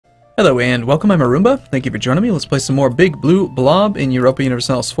Hello and welcome, I'm Arumba. Thank you for joining me. Let's play some more Big Blue Blob in Europa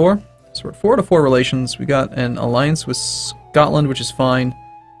Universalis IV. So we're at 4-4 relations. We got an alliance with Scotland, which is fine.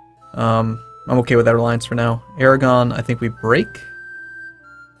 I'm okay with that alliance for now. Aragon, I think we break.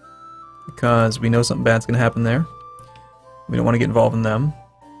 Because we know something bad's going to happen there. We don't want to get involved in them.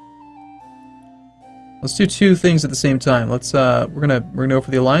 Let's do two things at the same time. Let's we're gonna go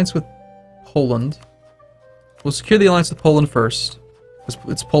for the alliance with Poland. We'll secure the alliance with Poland first.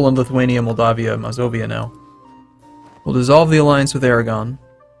 It's Poland, Lithuania, Moldavia, Mazovia now. We'll dissolve the alliance with Aragon.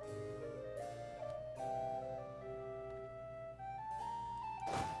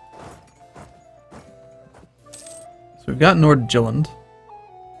 So we've got Nordjylland.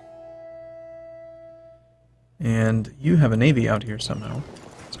 And you have a navy out here somehow.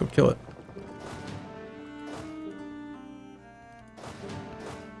 Let's go kill it.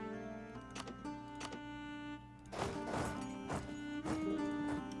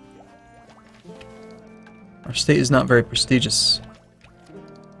 Our state is not very prestigious.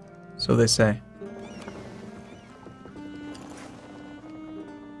 So they say.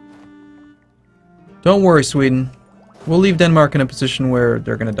 Don't worry, Sweden. We'll leave Denmark in a position where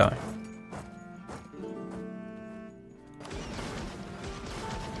they're gonna die.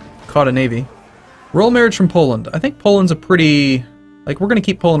 Caught a navy. Royal marriage from Poland. I think Poland's a pretty... Like, we're gonna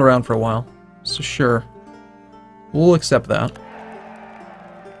keep Poland around for a while. So sure. We'll accept that.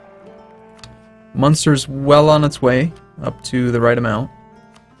 Munster's well on its way, up to the right amount.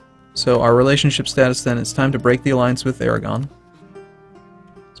 So our relationship status then, it's time to break the alliance with Aragon.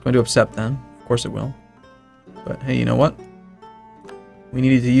 It's going to upset then. Of course it will. But hey, you know what? We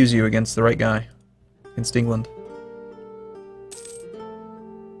needed to use you against the right guy. Against England.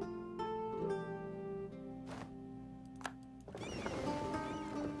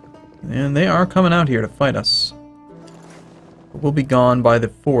 And they are coming out here to fight us. But we'll be gone by the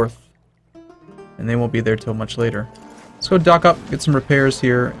 4th. And they won't be there till much later. Let's go dock up, get some repairs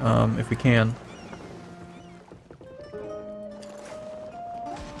here, if we can.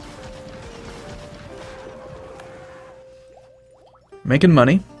 Making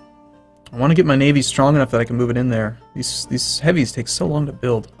money. I want to get my navy strong enough that I can move it in there. These heavies take so long to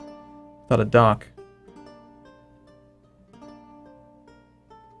build without a dock.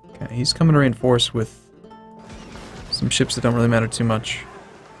 Okay, he's coming to reinforce with some ships that don't really matter too much.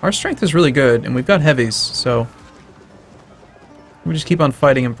 Our strength is really good, and we've got heavies, so we just keep on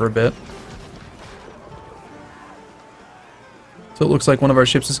fighting him for a bit. So it looks like one of our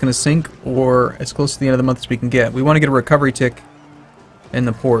ships is going to sink, or as close to the end of the month as we can get. We want to get a recovery tick in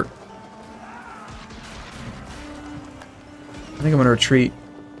the port. I think I'm going to retreat.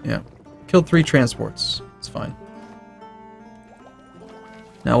 Yeah. Killed 3 transports. It's fine.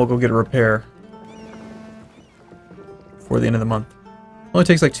 Now we'll go get a repair before the end of the month. Only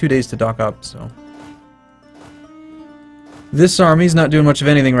takes like 2 days to dock up, so... This army's not doing much of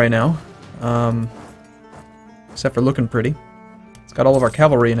anything right now. Except for looking pretty. It's got all of our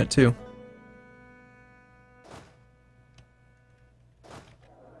cavalry in it, too.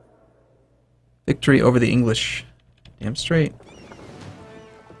 Victory over the English. Damn straight.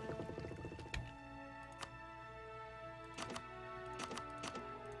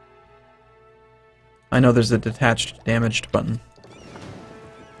 I know there's a detached damaged button.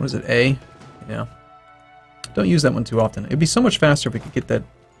 What is it, A? Yeah. Don't use that one too often. It'd be so much faster if we could get that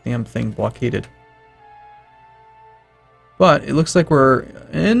damn thing blockaded. But it looks like we're,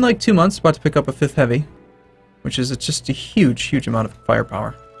 in like 2 months, about to pick up a 5th heavy. Which is just a huge, huge amount of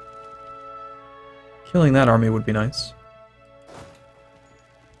firepower. Killing that army would be nice.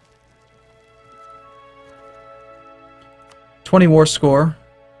 '20 war score.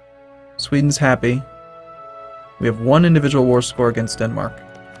 Sweden's happy. We have 1 individual war score against Denmark.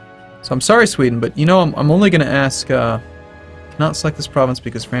 So I'm sorry, Sweden, but you know I'm only going to ask not select this province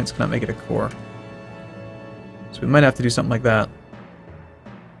because France cannot make it a core. So we might have to do something like that.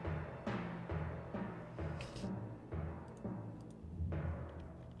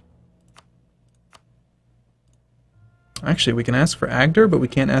 Actually, we can ask for Agder, but we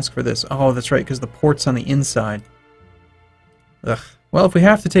can't ask for this. Oh, that's right, because the port's on the inside. Ugh. Well, if we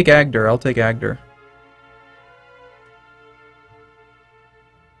have to take Agder, I'll take Agder.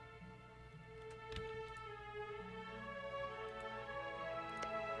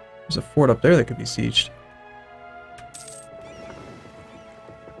 There's a fort up there that could be sieged.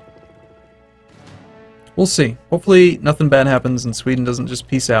 We'll see. Hopefully nothing bad happens and Sweden doesn't just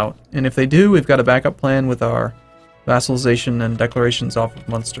peace out. And if they do, we've got a backup plan with our vassalization and declarations off of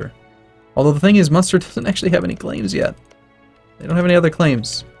Munster. Although the thing is, Munster doesn't actually have any claims yet. They don't have any other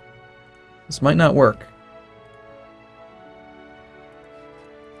claims. This might not work.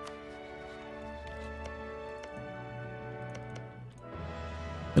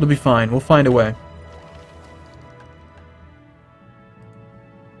 It'll be fine. We'll find a way.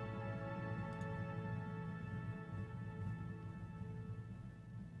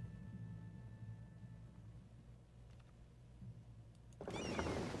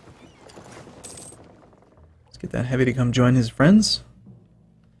 Let's get that heavy to come join his friends.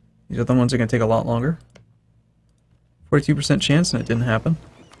 These other ones are going to take a lot longer. 42% chance, and it didn't happen.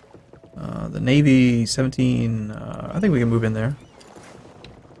 The Navy, 17, I think we can move in there.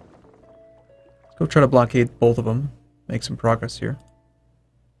 Let's go try to blockade both of them. Make some progress here.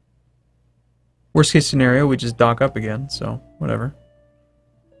 Worst case scenario, we just dock up again, so whatever.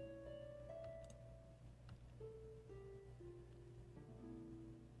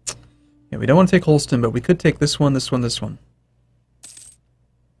 Yeah, we don't want to take Holston, but we could take this one, this one, this one.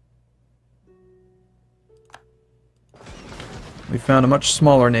 We found a much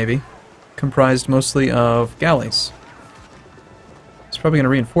smaller navy, comprised mostly of galleys. He's probably going to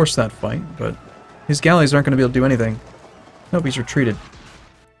reinforce that fight, but his galleys aren't going to be able to do anything. Nope, he's retreated.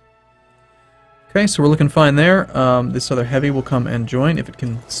 Okay, so we're looking fine there. This other heavy will come and join if it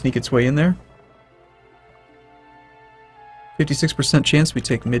can sneak its way in there. 56% chance we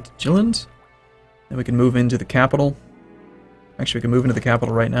take mid-Gilland. Then we can move into the capital. Actually, we can move into the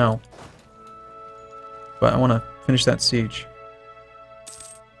capital right now. But I want to finish that siege.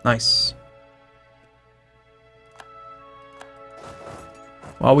 Nice.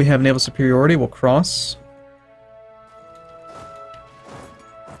 While we have naval superiority, we'll cross.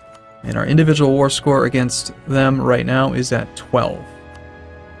 And our individual war score against them right now is at 12.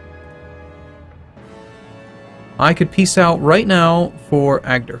 I could peace out right now for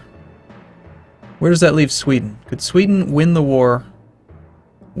Agder. Where does that leave Sweden? Could Sweden win the war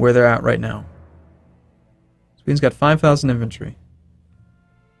where they're at right now? Sweden's got 5,000 infantry.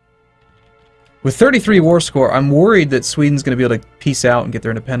 With 33 war score, I'm worried that Sweden's going to be able to peace out and get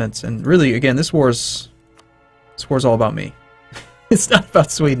their independence. And really, again, this war's all about me. It's not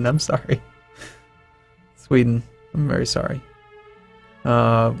about Sweden. I'm sorry. Sweden, I'm very sorry.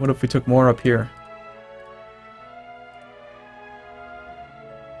 What if we took more up here?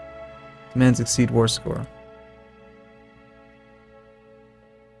 Demands exceed war score.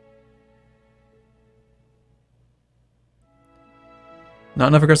 Not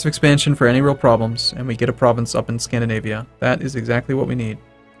enough aggressive expansion for any real problems, and we get a province up in Scandinavia. That is exactly what we need.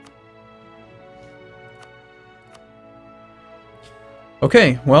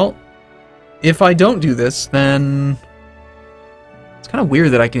 Okay, well, if I don't do this, then it's kind of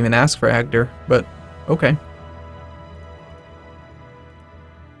weird that I can even ask for Agder, but okay.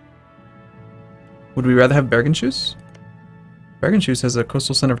 Would we rather have Bergenschus? Bergenschus has a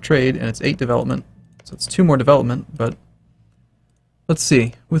coastal center of trade, and it's 8 development, so it's 2 more development, but let's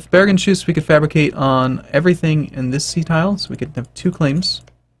see. With Bergenschus, we could fabricate on everything in this sea tile, so we could have 2 claims.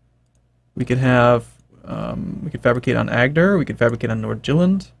 We could have, we could fabricate on Agder, we could fabricate on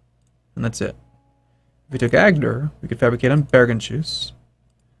Nordjylland, and that's it. If we took Agder, we could fabricate on Bergenschus.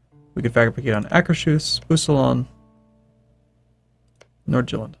 We could fabricate on Akershus, Busalon,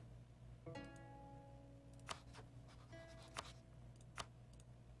 Nordjylland.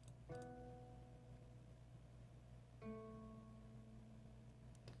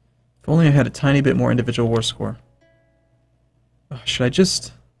 If only I had a tiny bit more individual war score. Should I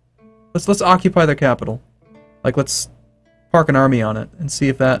just... Let's occupy their capital. Like, let's park an army on it and see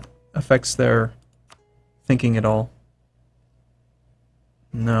if that affects their thinking at all.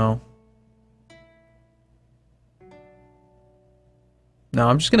 No. No,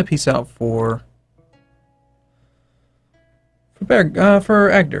 I'm just gonna peace out for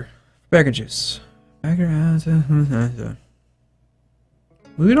Agder. Bergenschus. Agder.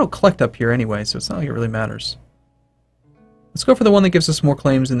 We don't collect up here anyway, so it's not like it really matters. Let's go for the one that gives us more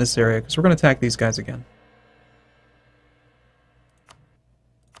claims in this area, because we're going to attack these guys again.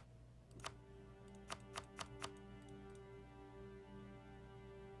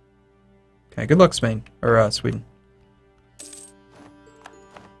 Okay, good luck, Spain. Or, Sweden.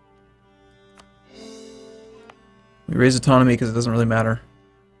 We raise autonomy because it doesn't really matter.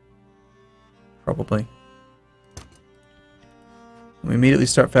 Probably. We immediately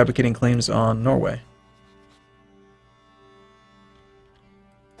start fabricating claims on Norway.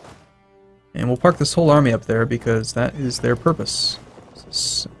 And we'll park this whole army up there because that is their purpose.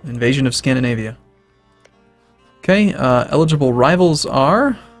 This invasion of Scandinavia. Okay, eligible rivals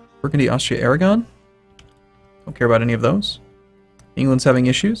are Burgundy, Austria, Aragon. Don't care about any of those. England's having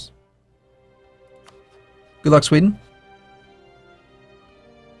issues. Good luck, Sweden.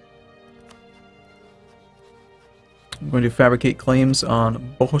 I'm going to fabricate claims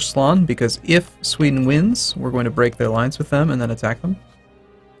on Bohuslän because if Sweden wins, we're going to break their alliance with them and then attack them.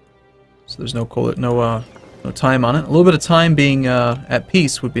 So there's no time on it. A little bit of time being at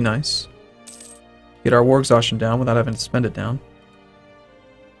peace would be nice. Get our war exhaustion down without having to spend it down.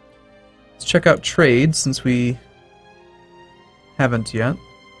 Let's check out trade since we haven't yet.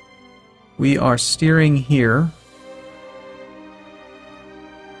 We are steering here.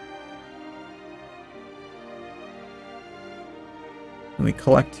 And we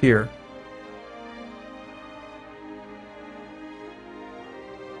collect here.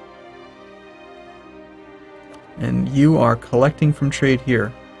 And you are collecting from trade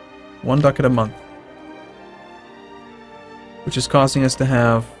here. 1 ducat a month. Which is causing us to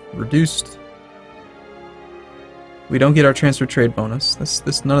have reduced. We don't get our transfer trade bonus.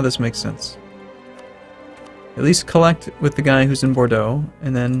 None of this makes sense. At least collect with the guy who's in Bordeaux,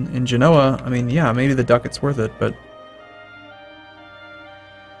 and then in Genoa, I mean, yeah, maybe the ducat's worth it, but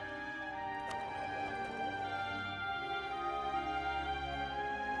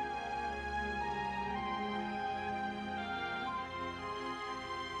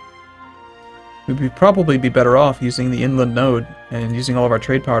we'd probably be better off using the inland node and using all of our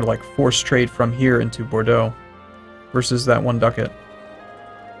trade power to like force trade from here into Bordeaux versus that 1 ducat.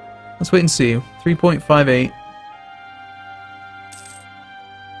 Let's wait and see. 3.58.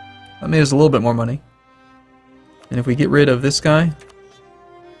 That made us a little bit more money. And if we get rid of this guy,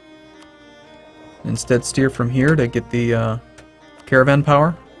 instead steer from here to get the caravan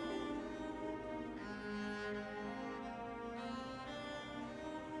power.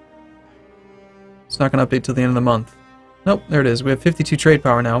 It's not going to update till the end of the month. Nope, there it is. We have 52 trade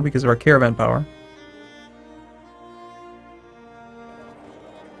power now because of our caravan power.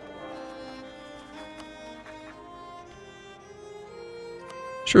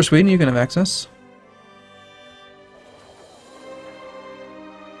 Sure, Sweden, you can have access.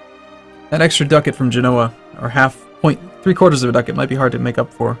 That extra ducat from Genoa, or three-quarters of a ducat, might be hard to make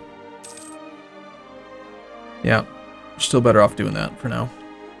up for. Yeah, we're still better off doing that for now.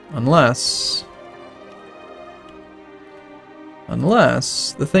 Unless,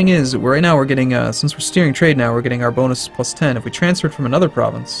 the thing is, right now we're getting, since we're steering trade now, we're getting our bonus plus 10. If we transferred from another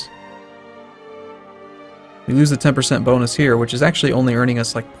province, we lose the 10% bonus here, which is actually only earning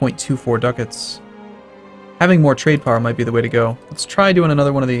us like 0.24 ducats. Having more trade power might be the way to go. Let's try doing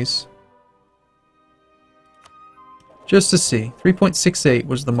another one of these. Just to see. 3.68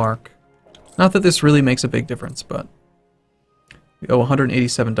 was the mark. Not that this really makes a big difference, but we owe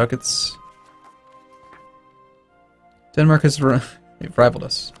 187 ducats. Denmark has rivaled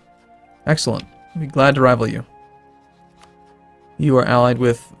us. Excellent. I'd be glad to rival you. You are allied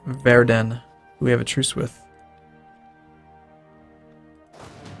with Verden, who we have a truce with.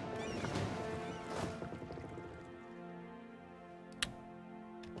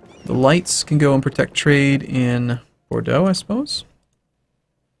 The lights can go and protect trade in Bordeaux, I suppose.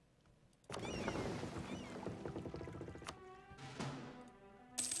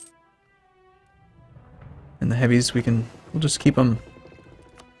 And the heavies, we'll just keep them.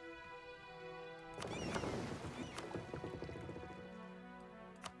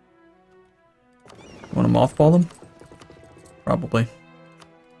 Want to mothball them? Probably.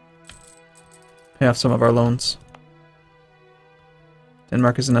 Pay off some of our loans.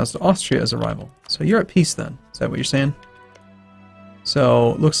 Denmark has announced Austria as a rival. So you're at peace then. Is that what you're saying?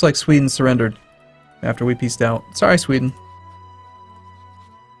 So, looks like Sweden surrendered after we peaced out. Sorry, Sweden.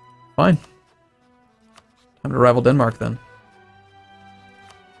 Fine. Time to rival Denmark then.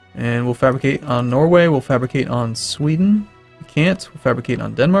 And we'll fabricate on Norway, we'll fabricate on Sweden. We can't, we'll fabricate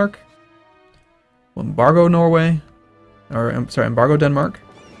on Denmark. We'll embargo Norway. Or, I'm sorry, embargo Denmark.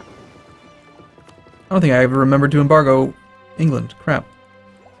 I don't think I ever remembered to embargo England. Crap.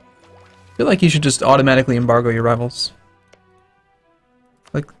 I feel like you should just automatically embargo your rivals.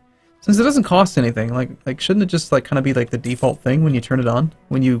 Like, since it doesn't cost anything, like shouldn't it just like kind of be like the default thing when you turn it on?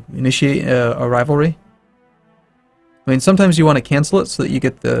 When you initiate a rivalry? I mean, sometimes you want to cancel it so that you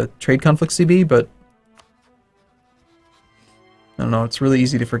get the trade conflict CB, but I don't know, it's really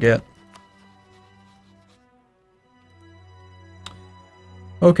easy to forget.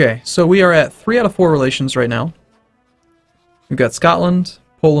 Okay, so we are at 3 out of 4 relations right now. We've got Scotland,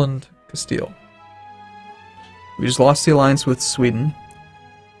 Poland, Castile. We just lost the alliance with Sweden.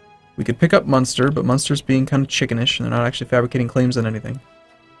 We could pick up Munster, but Munster's being kind of chickenish, and they're not actually fabricating claims on anything,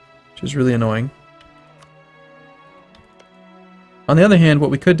 which is really annoying. On the other hand,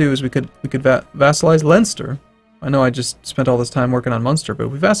 what we could do is we could vassalize Leinster. I know I just spent all this time working on Munster, but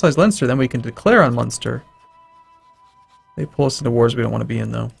if we vassalize Leinster, then we can declare on Munster. They pull us into wars we don't want to be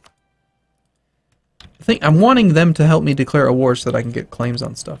in, though. I'm wanting them to help me declare a war so that I can get claims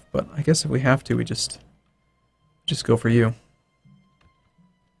on stuff, but I guess if we have to, we just go for you.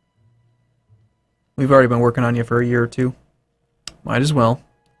 We've already been working on you for a year or two. Might as well.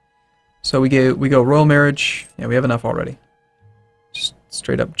 So we go royal marriage. Yeah, we have enough already. Just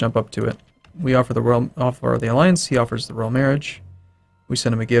straight up jump up to it. We offer the alliance. He offers the royal marriage. We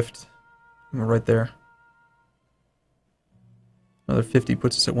send him a gift. And we're right there. Another 50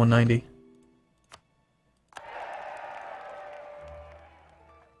 puts us at 190.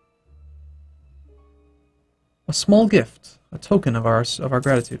 A small gift, a token of our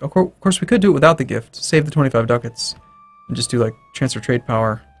gratitude. Of course, we could do it without the gift. Save the 25 ducats, and just do like transfer trade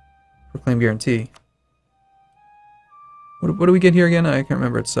power, proclaim guarantee. What do we get here again? I can't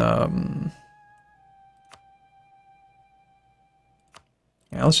remember. It's yeah.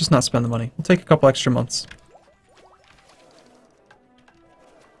 Let's just not spend the money. We'll take a couple extra months.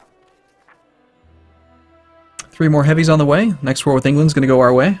 Three more heavies on the way. Next war with England's going to go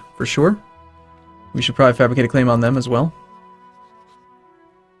our way for sure. We should probably fabricate a claim on them as well.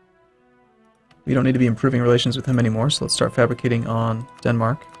 We don't need to be improving relations with him anymore, so let's start fabricating on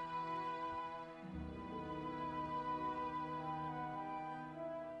Denmark.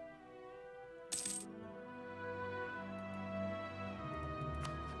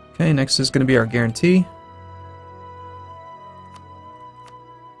 Okay, next is going to be our guarantee.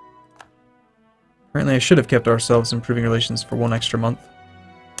 Apparently I should have kept ourselves improving relations for one extra month.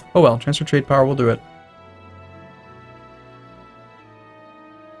 Oh well, transfer trade power will do it.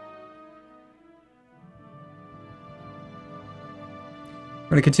 We're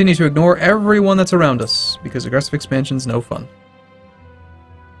going to continue to ignore everyone that's around us, because aggressive expansion's no fun.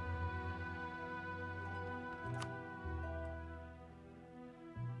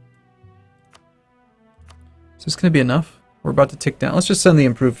 Is this going to be enough? We're about to tick down. Let's just send the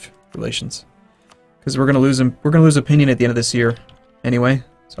improved relations, because we're going to lose opinion at the end of this year anyway.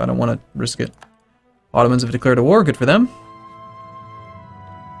 So I don't want to risk it. Ottomans have declared a war. Good for them.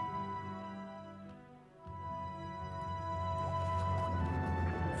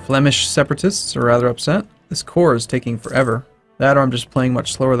 Flemish separatists are rather upset. This core is taking forever. That or I'm just playing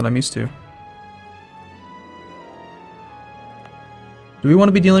much slower than I'm used to. Do we want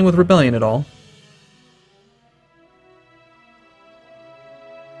to be dealing with rebellion at all?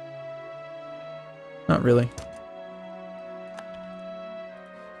 Not really.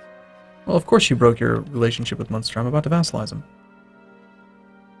 Well, of course you broke your relationship with Munster. I'm about to vassalize him.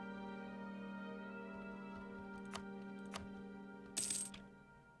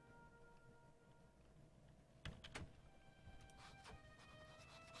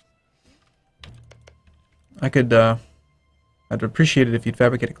 I'd appreciate it if you'd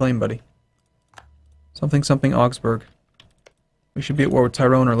fabricate a claim, buddy. Something something Augsburg. We should be at war with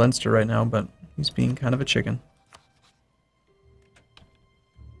Tyrone or Leinster right now, but he's being kind of a chicken.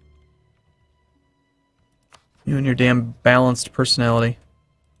 You and your damn balanced personality.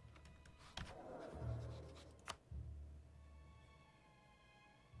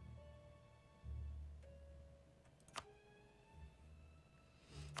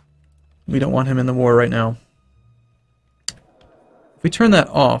 We don't want him in the war right now. If we turn that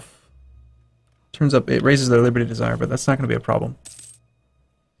off, turns up, it raises their liberty desire, but that's not going to be a problem.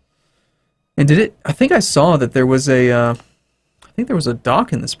 And did it? I think I saw that there was a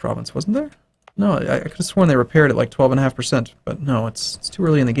dock in this province, wasn't there? No, I could have sworn they repaired it like 12.5%, but no, it's too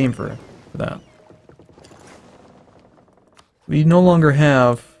early in the game for that. We no longer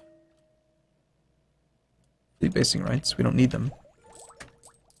have fleet basing rights. We don't need them.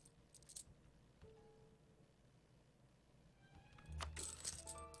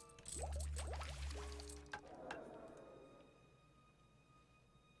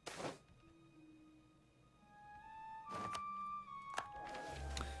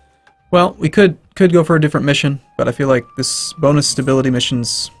 Well, we could go for a different mission, but I feel like this bonus stability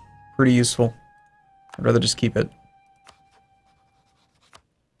mission's pretty useful. I'd rather just keep it.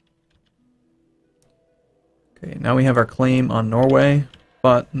 Okay, now we have our claim on Norway,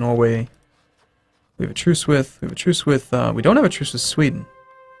 but Norway we have a truce with. We don't have a truce with Sweden,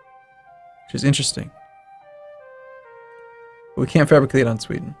 which is interesting. But we can't fabricate on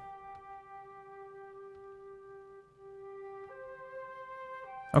Sweden.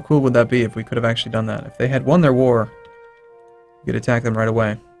 How cool would that be if we could have actually done that? If they had won their war, we could attack them right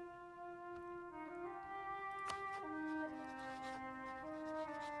away.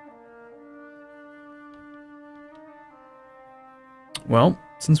 Well,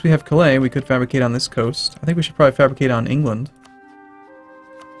 since we have Calais, we could fabricate on this coast. I think we should probably fabricate on England.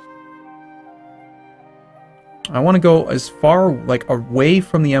 I want to go as far, like, away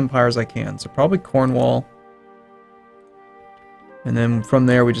from the Empire as I can. So probably Cornwall. And then from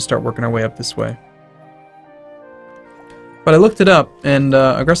there, we just start working our way up this way. But I looked it up, and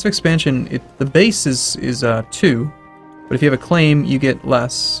aggressive expansion, the base is 2, but if you have a claim, you get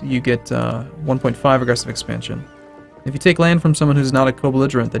less. You get 1.5 aggressive expansion. If you take land from someone who's not a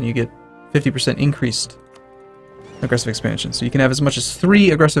co-belligerent, then you get 50% increased aggressive expansion. So you can have as much as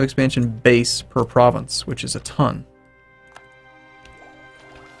 3 aggressive expansion base per province, which is a ton.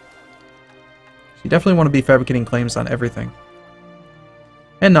 So you definitely want to be fabricating claims on everything.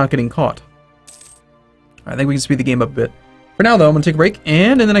 And not getting caught. I think we can speed the game up a bit. For now, though, I'm going to take a break,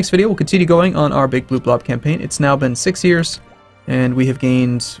 and in the next video, we'll continue going on our big Blue Blob campaign. It's now been 6 years, and we have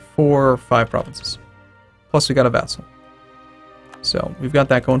gained 4 or 5 provinces. Plus, we got a vassal. So, we've got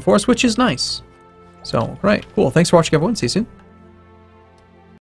that going for us, which is nice. So, right, cool. Thanks for watching, everyone. See you soon.